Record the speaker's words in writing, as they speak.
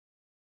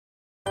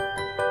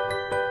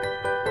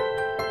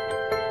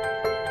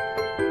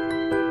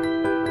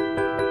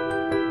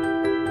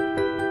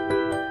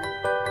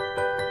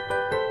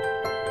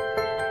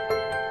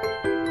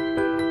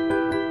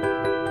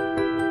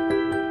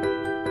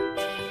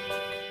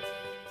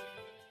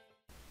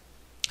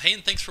Hey,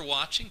 and thanks for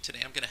watching. Today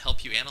I'm going to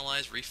help you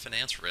analyze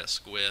refinance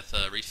risk with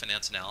a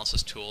refinance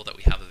analysis tool that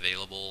we have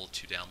available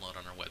to download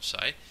on our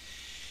website.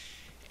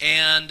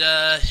 And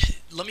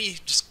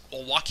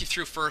I'll walk you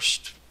through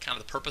first kind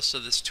of the purpose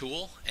of this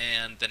tool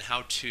and then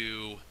how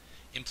to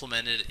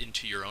implement it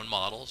into your own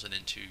models and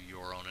into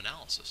your own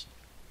analysis.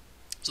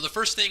 So the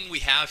first thing we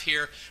have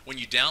here, when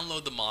you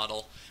download the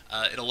model,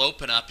 it'll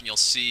open up and you'll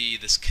see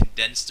this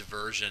condensed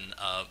version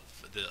of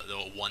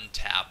the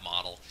one-tab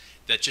model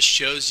that just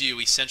shows you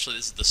essentially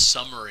this is the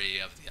summary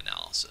of the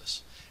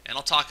analysis. And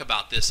I'll talk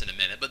about this in a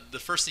minute, but the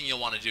first thing you'll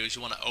want to do is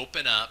you want to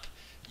open up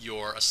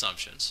your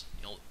assumptions.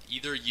 You'll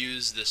either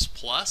use this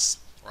plus,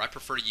 or I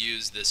prefer to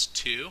use this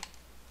 2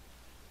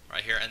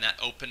 right here, and that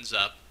opens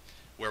up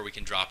where we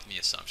can drop in the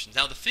assumptions.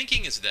 Now the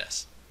thinking is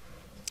this.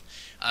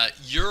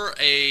 You're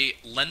a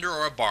lender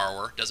or a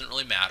borrower, doesn't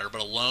really matter,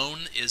 but a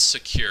loan is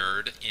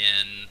secured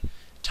in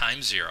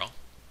time zero,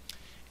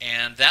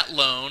 and that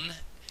loan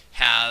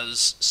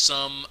has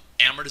some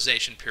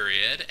amortization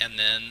period and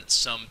then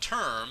some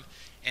term,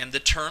 and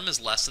the term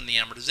is less than the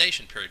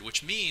amortization period,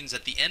 which means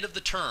at the end of the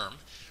term,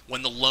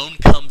 when the loan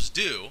comes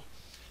due,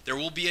 there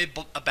will be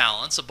a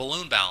balance, a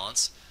balloon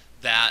balance,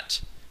 that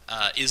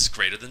is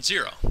greater than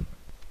 0.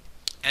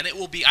 And it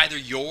will be either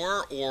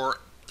your or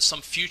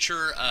some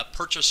future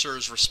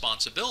purchaser's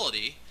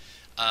responsibility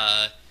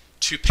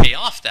to pay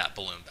off that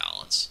balloon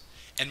balance.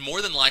 And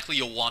more than likely,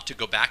 you'll want to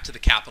go back to the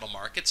capital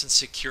markets and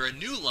secure a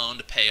new loan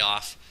to pay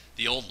off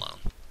the old loan.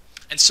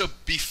 And so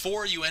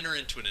before you enter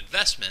into an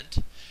investment,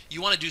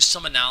 you want to do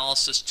some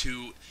analysis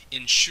to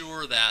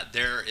ensure that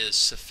there is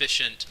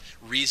sufficient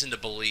reason to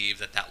believe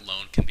that that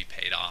loan can be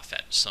paid off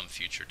at some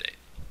future date.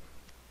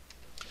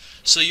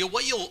 So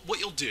what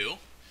you'll do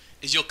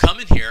is you'll come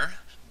in here.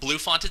 Blue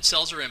fonted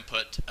cells are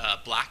input,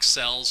 black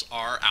cells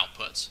are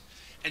outputs,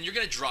 and you're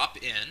going to drop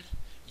in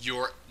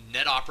your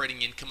net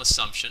operating income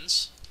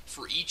assumptions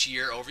for each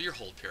year over your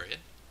hold period.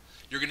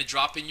 You're going to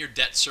drop in your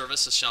debt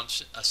service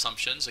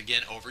assumptions,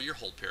 again, over your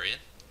hold period.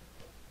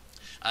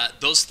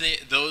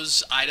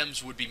 Those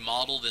items would be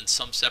modeled in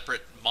some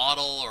separate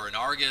model or in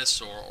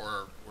Argus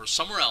or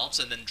somewhere else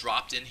and then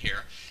dropped in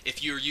here.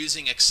 If you're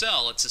using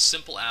Excel, it's as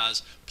simple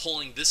as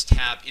pulling this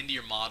tab into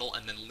your model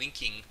and then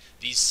linking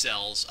these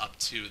cells up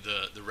to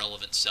the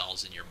relevant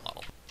cells in your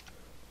model.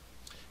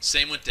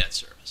 Same with debt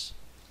service.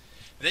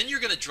 Then you're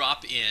going to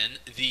drop in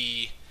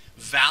the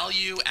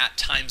value at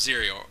time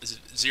zero,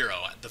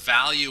 the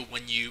value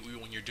when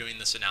you're doing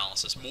this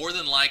analysis. More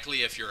than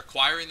likely, if you're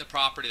acquiring the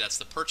property, that's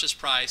the purchase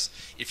price.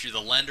 If you're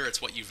the lender,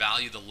 it's what you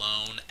value the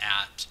loan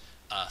at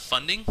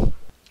funding.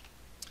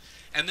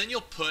 And then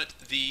you'll put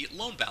the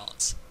loan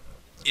balance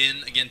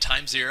in, again,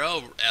 time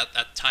zero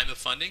at time of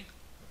funding,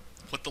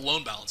 what the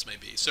loan balance may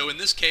be. So in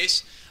this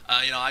case,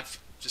 I've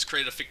just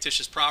created a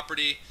fictitious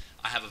property.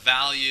 I have a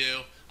value.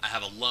 I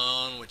have a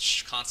loan,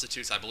 which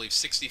constitutes, I believe,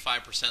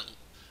 65%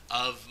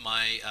 of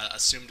my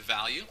assumed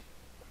value.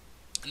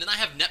 And then I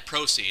have net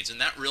proceeds, and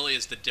that really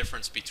is the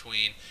difference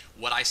between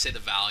what I say the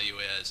value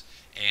is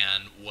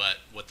and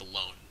what the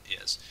loan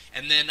is.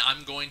 And then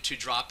I'm going to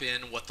drop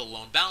in what the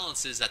loan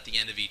balance is at the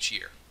end of each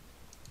year.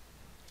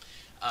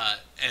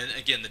 And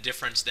again, the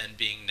difference then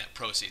being net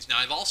proceeds. Now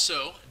I've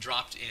also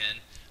dropped in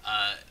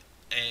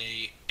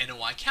a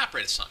NOI cap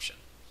rate assumption.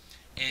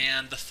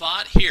 And the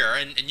thought here,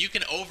 and you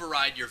can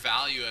override your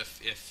value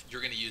if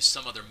you're going to use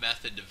some other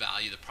method to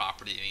value the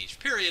property in each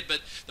period, but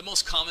the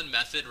most common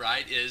method,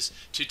 right, is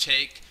to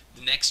take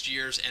the next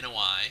year's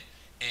NOI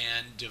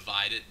and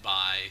divide it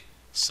by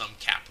some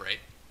cap rate.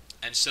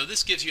 And so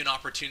this gives you an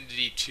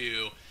opportunity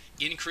to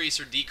increase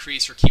or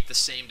decrease or keep the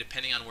same,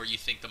 depending on where you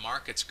think the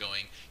market's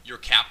going, your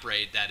cap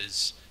rate that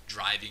is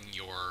driving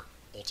your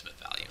ultimate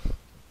value.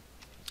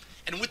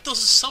 And with those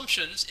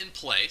assumptions in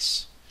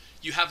place,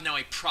 you have now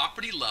a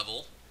property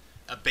level,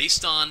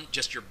 based on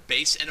just your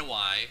base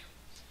NOI,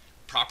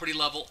 property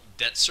level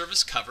debt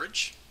service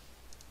coverage.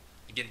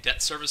 Again,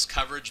 debt service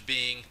coverage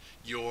being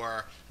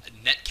your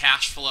net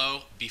cash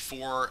flow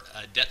before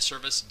debt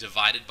service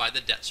divided by the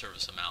debt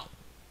service amount.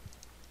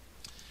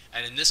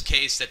 And in this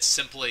case, that's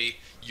simply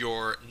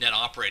your net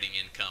operating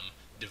income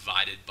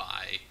divided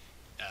by,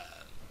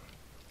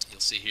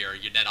 you'll see here,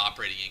 your net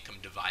operating income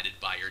divided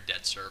by your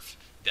debt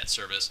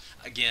service.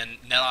 Again,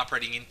 net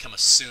operating income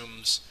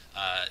assumes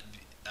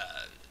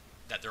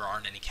that there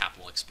aren't any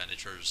capital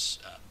expenditures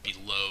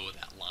below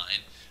that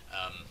line.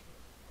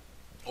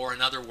 Or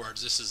in other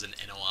words, this is an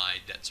NOI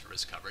debt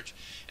service coverage.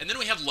 And then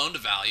we have loan to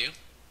value.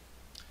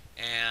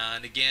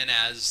 And again,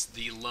 as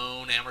the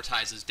loan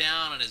amortizes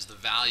down and as the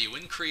value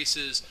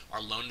increases,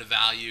 our loan to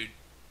value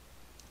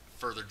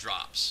further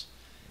drops.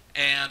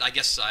 And I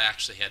guess I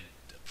actually had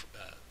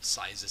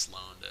sized this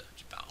loan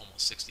to about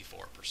almost 64%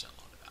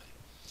 loan to value.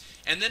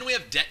 And then we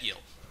have debt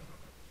yield.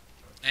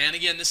 And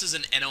again, this is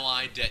an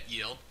NOI debt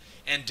yield.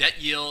 And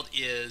debt yield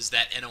is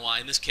that NOI,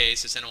 in this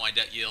case, this NOI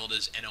debt yield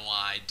is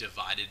NOI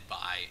divided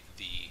by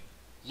the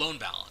loan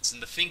balance.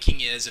 And the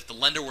thinking is if the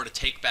lender were to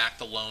take back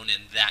the loan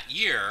in that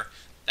year,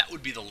 that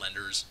would be the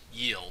lender's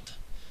yield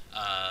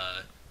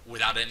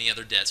without any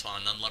other debt, so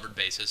on an unlevered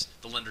basis,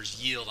 the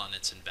lender's yield on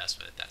its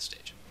investment at that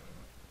stage.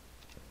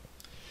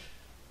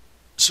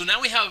 So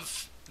now we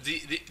have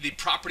the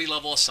property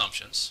level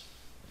assumptions.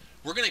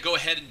 We're going to go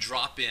ahead and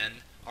drop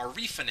in our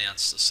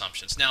refinance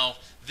assumptions. Now,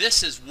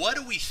 this is what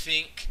do we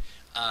think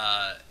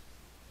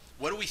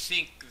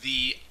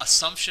the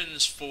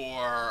assumptions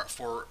for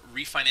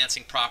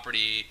refinancing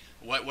property,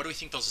 what do we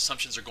think those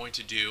assumptions are going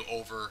to do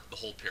over the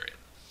whole period?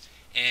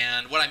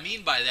 And what I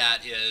mean by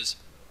that is,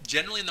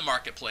 generally in the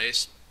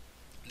marketplace,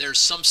 there's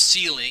some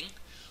ceiling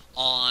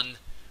on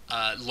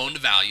loan to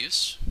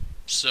values.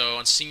 So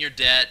on senior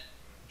debt,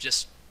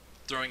 just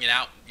throwing it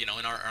out, in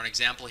our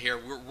example here,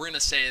 we're going to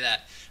say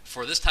that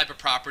for this type of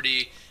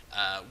property,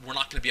 we're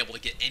not going to be able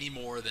to get any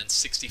more than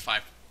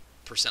 65%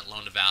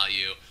 loan to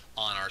value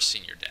on our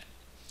senior debt.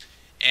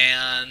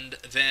 And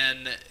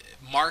then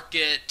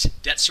market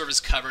debt service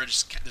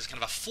coverage, there's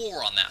kind of a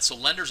floor on that. So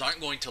lenders aren't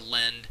going to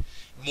lend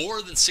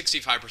more than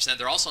 65%.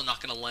 They're also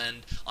not going to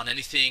lend on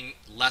anything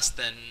less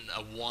than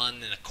a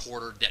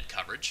 1.25 debt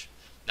coverage.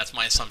 That's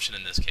my assumption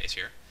in this case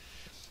here.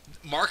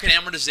 Market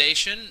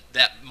amortization,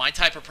 that my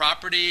type of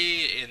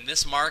property in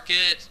this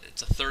market,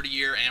 it's a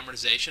 30-year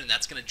amortization, and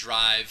that's going to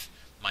drive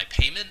my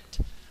payment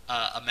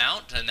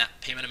amount, and that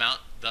payment amount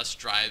thus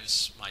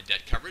drives my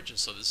debt coverage. And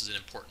so this is an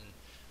important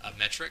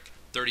metric.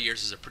 30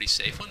 years is a pretty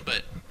safe one,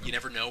 but you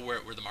never know where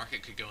the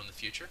market could go in the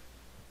future.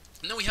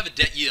 And then we have a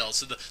debt yield.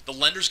 So the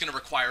lender's going to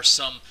require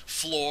some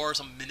floor,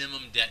 some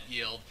minimum debt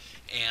yield,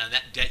 and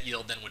that debt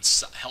yield then would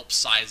help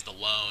size the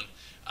loan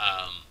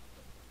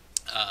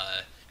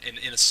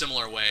in a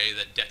similar way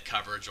that debt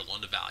coverage or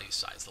loan to value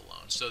size the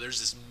loan. So there's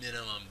this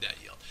minimum debt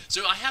yield.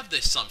 So I have the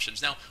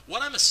assumptions. Now,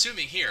 what I'm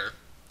assuming here,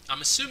 I'm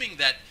assuming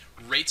that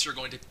rates are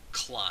going to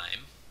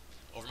climb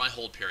over my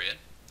hold period,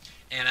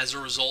 and as a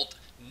result,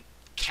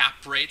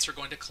 cap rates are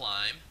going to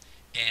climb,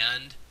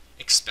 and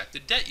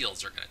expected debt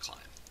yields are going to climb.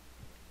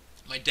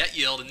 My debt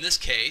yield in this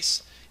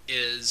case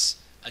is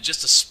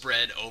just a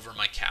spread over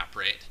my cap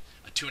rate,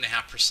 a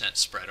 2.5%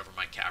 spread over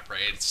my cap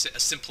rate. It's a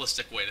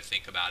simplistic way to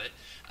think about it,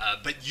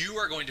 but you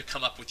are going to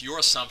come up with your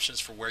assumptions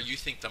for where you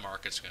think the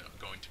market's going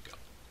to go.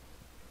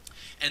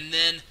 And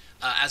then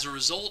as a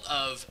result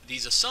of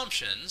these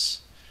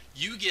assumptions,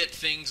 you get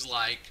things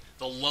like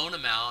the loan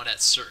amount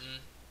at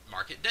certain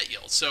market debt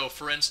yields. So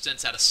for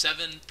instance, at a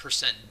 7%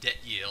 debt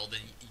yield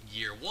in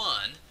year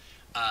one,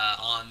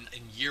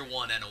 in year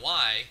one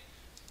NOI,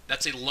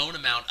 that's a loan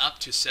amount up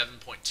to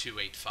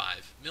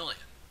 $7.285 million.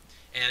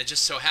 And it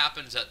just so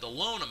happens that the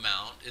loan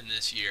amount in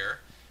this year,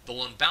 the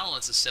loan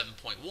balance is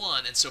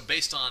 7.1, and so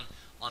based on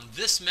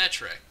this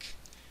metric,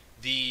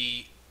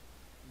 the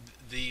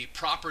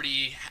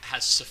property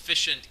has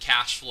sufficient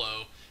cash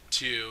flow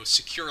to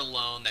secure a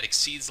loan that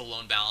exceeds the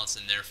loan balance,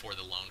 and therefore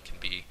the loan can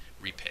be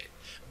repaid.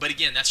 But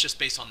again, that's just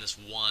based on this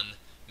one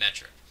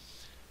metric.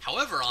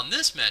 However, on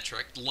this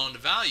metric, loan to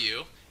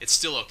value, it's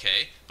still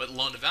okay, but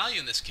loan to value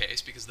in this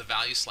case, because the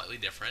value is slightly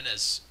different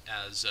as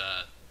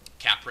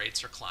cap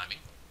rates are climbing,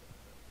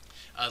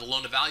 the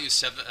loan to value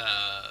is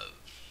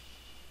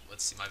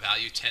let's see, my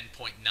value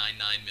 10.99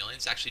 million.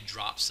 It's actually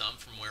dropped some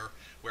from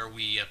where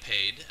we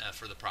paid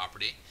for the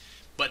property,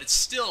 but it's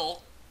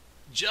still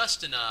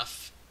just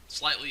enough,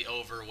 slightly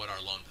over what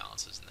our loan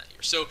balance is in that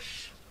year. So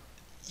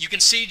you can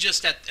see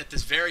just at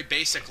this very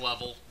basic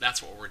level,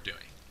 that's what we're doing.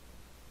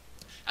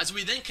 As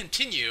we then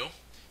continue,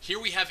 here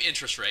we have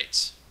interest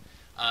rates.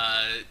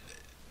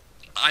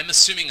 I'm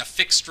assuming a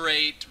fixed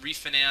rate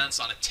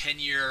refinance on a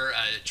 10-year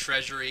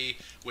treasury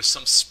with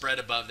some spread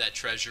above that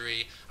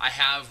treasury. I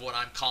have what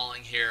I'm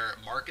calling here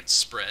market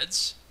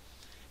spreads,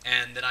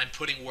 and then I'm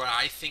putting where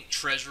I think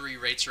treasury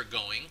rates are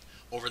going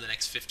over the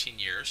next 15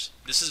 years.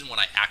 This isn't what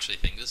I actually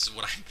think. This is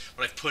what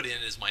I've put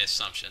in as my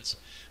assumptions.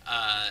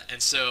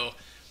 And so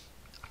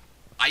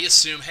I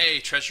assume, hey,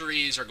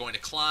 treasuries are going to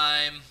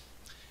climb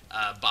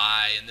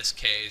by, in this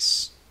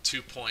case,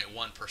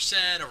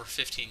 2.1% over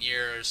 15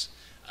 years.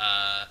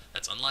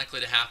 That's unlikely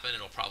to happen.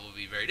 It'll probably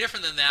be very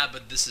different than that,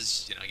 but this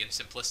is, again,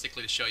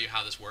 simplistically to show you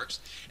how this works.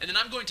 And then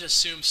I'm going to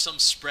assume some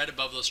spread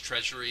above those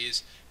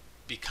treasuries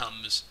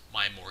becomes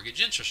my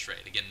mortgage interest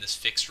rate. Again, this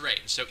fixed rate.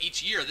 And so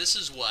each year, this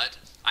is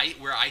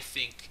where I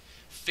think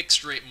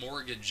fixed rate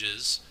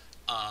mortgages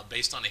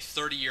based on a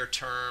 30-year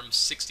term,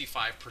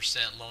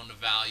 65% loan to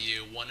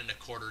value,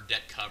 1.25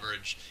 debt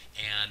coverage,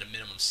 and a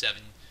minimum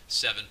 7%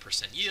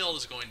 yield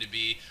is going to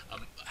be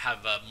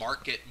have a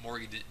market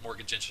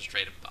mortgage interest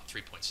rate of about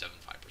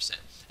 3.75%.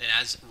 And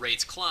as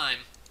rates climb,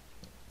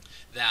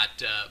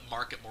 that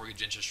market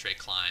mortgage interest rate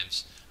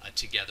climbs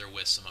together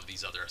with some of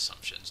these other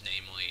assumptions,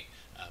 namely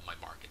my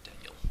market debt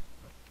yield.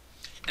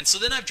 And so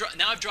then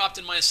I've dropped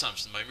in my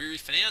assumptions, my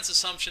refinance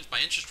assumptions, my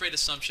interest rate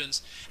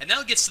assumptions, and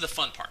now it gets to the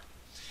fun part.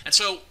 And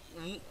so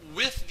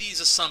with these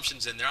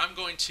assumptions in there, I'm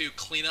going to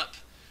clean up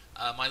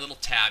my little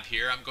tab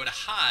here. I'm going to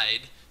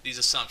hide these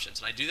assumptions,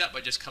 and I do that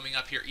by just coming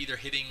up here, either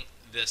hitting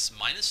this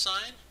minus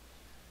sign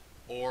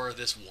or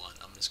this 1.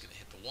 I'm just going to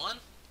hit the 1.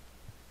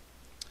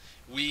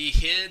 We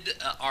hid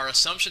our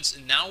assumptions,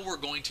 and now we're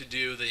going to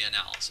do the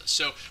analysis.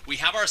 So we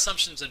have our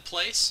assumptions in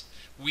place.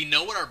 we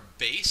know what our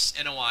base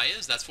NOI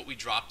is. That's what we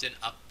dropped in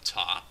up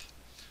top.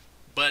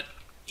 But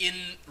in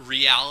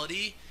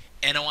reality,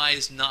 NOI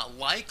is not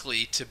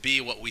likely to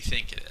be what we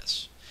think it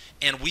is.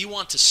 And we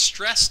want to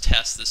stress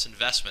test this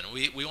investment.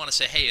 We want to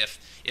say, hey,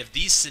 if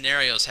these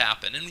scenarios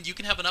happen, and you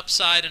can have an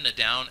upside and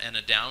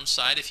a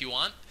downside if you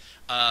want.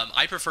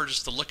 I prefer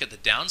just to look at the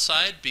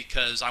downside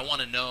because I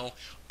want to know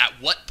at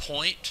what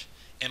point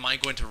am I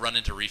going to run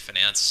into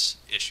refinance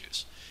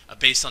issues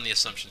based on the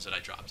assumptions that I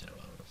dropped in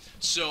above.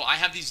 So I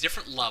have these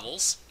different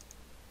levels.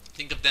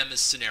 Think of them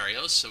as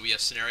scenarios. So we have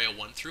scenario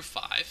 1 through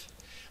 5.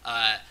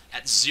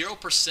 At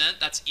 0%,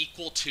 that's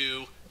equal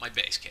to my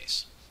base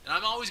case. And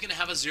I'm always going to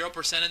have a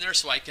 0% in there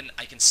so I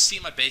can see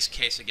my base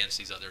case against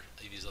these other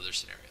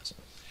scenarios.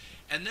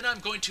 And then I'm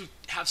going to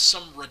have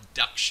some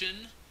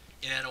reduction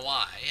in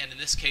NOI, and in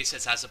this case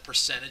it's as a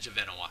percentage of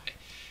NOI.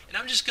 And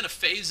I'm just going to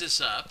phase this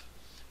up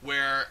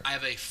where I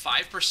have a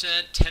 5%,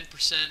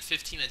 10%,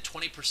 15, and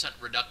 20%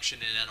 reduction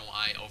in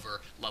NOI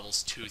over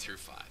levels 2 through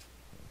 5.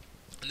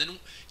 And then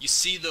you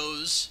see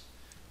those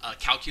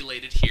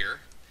calculated here,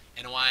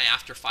 NOI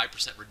after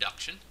 5%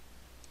 reduction,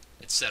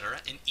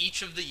 etc., in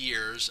each of the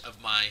years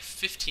of my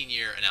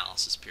 15-year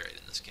analysis period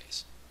in this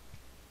case.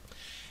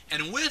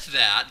 And with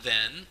that,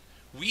 then,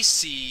 we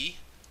see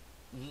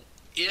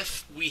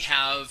if we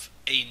have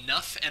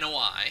enough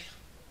NOI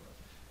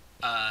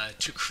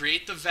to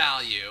create the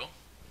value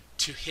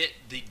to hit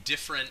the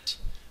different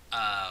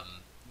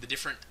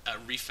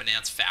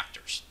refinance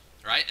factors,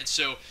 right? And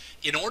so,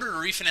 in order to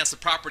refinance the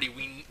property,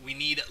 we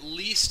need at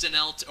least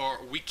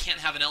or we can't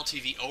have an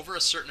LTV over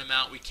a certain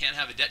amount. We can't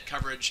have a debt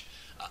coverage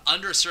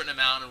under a certain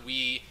amount, and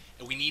we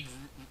need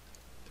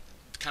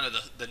kind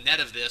of the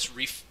net of this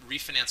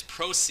refinance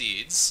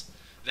proceeds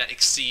that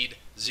exceed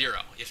 0.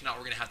 If not,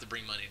 we're going to have to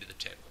bring money to the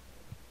table.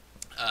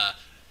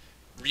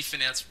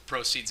 Refinance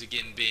proceeds,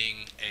 again,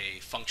 being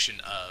a function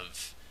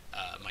of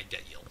my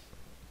debt yield.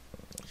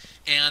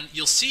 And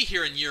you'll see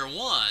here in year 1,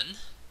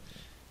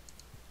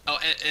 oh,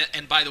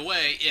 and by the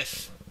way,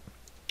 if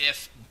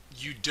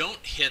you don't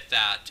hit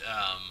that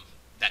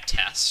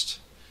test,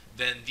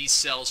 then these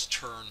cells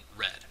turn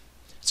red.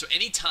 So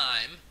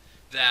anytime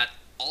that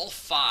all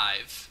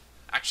 5,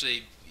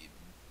 actually,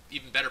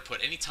 even better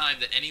put, anytime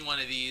that any one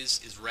of these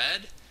is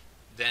red,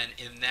 then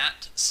in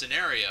that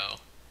scenario,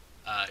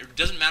 it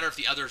doesn't matter if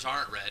the others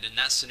aren't red. In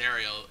that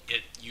scenario,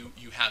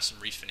 you have some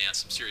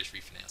serious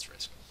refinance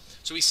risk.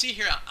 So we see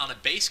here on a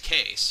base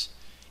case,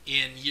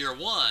 in year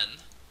 1,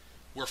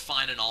 we're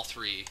fine in all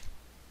 3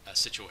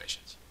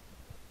 situations,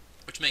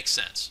 which makes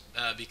sense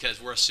because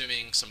we're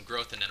assuming some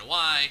growth in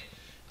NOI,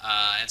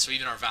 and so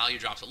even our value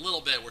drops a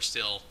little bit, we're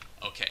still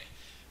okay.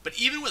 But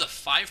even with a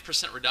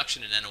 5%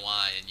 reduction in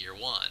NOI in year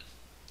 1,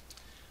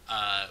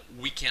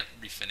 we can't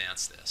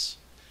refinance this.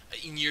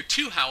 In year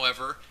 2,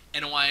 however,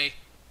 NOI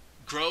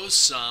grows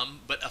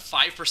some, but a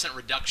 5%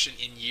 reduction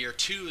in year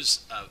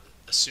 2's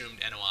assumed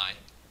NOI,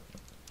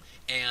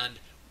 and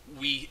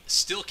we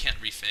still can't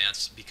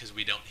refinance because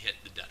we don't hit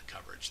the debt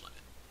coverage limit.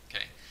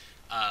 Okay,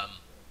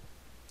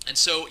 and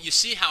so you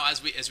see how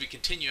as we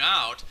continue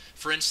out,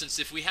 for instance,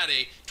 if we had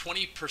a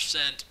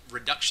 20%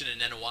 reduction in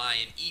NOI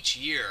in each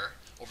year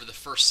over the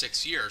first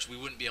 6 years, we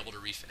wouldn't be able to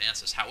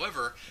refinance this.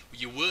 However,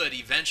 you would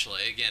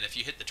eventually, again, if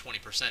you hit the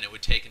 20%, it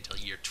would take until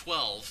year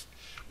 12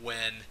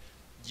 when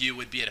you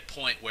would be at a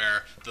point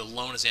where the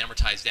loan is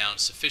amortized down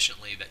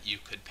sufficiently that you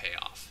could pay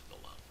off the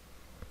loan.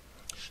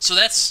 So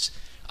that's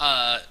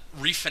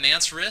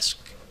refinance risk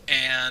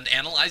and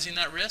analyzing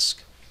that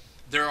risk.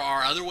 There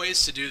are other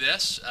ways to do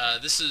this.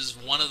 This is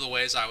one of the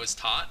ways I was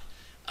taught.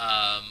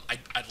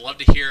 I'd love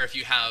to hear if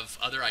you have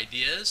other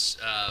ideas,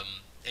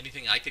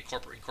 anything I could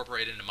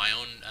incorporate into my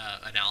own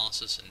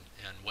analysis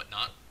and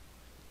whatnot.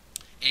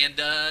 And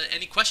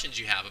any questions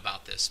you have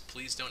about this,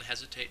 please don't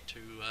hesitate to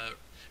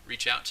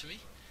reach out to me.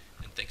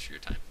 And thanks for your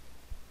time.